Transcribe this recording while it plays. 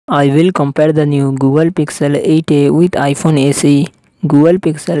I will compare the new Google Pixel 8a with iPhone SE. Google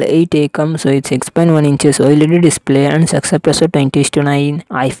Pixel 8a comes with 6.1 inches OLED display and success ratio 20:9.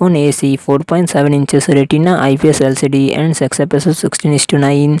 iPhone SE 4.7 inches Retina IPS LCD and success ratio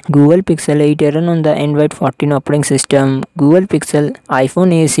 16:9. Google Pixel 8 run on the Android 14 operating system. Google Pixel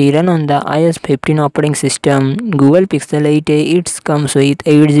iPhone SE run on the iOS 15 operating system. Google Pixel 8a it comes with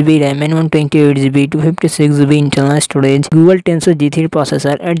 8GB RAM and 128GB 256GB internal storage. Google Tensor G3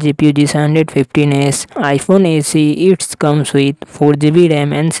 processor at GPU G715S. iPhone SE it comes with 4GB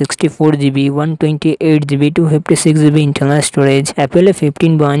RAM and 64GB 128GB 256GB internal storage. Apple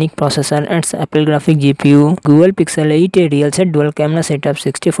A15 Bionic processor and Apple graphic GPU. Google Pixel 8 a real set dual camera setup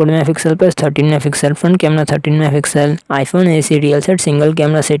 64MP plus 13MP front camera 13MP. iPhone SE real set single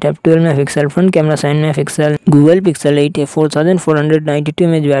camera setup 12MP front camera 7MP. Google Pixel 8 a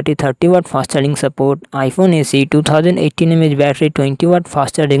 4492mAh battery 30W fast charging support. iPhone SE 2018mAh battery 20W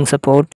fast charging support.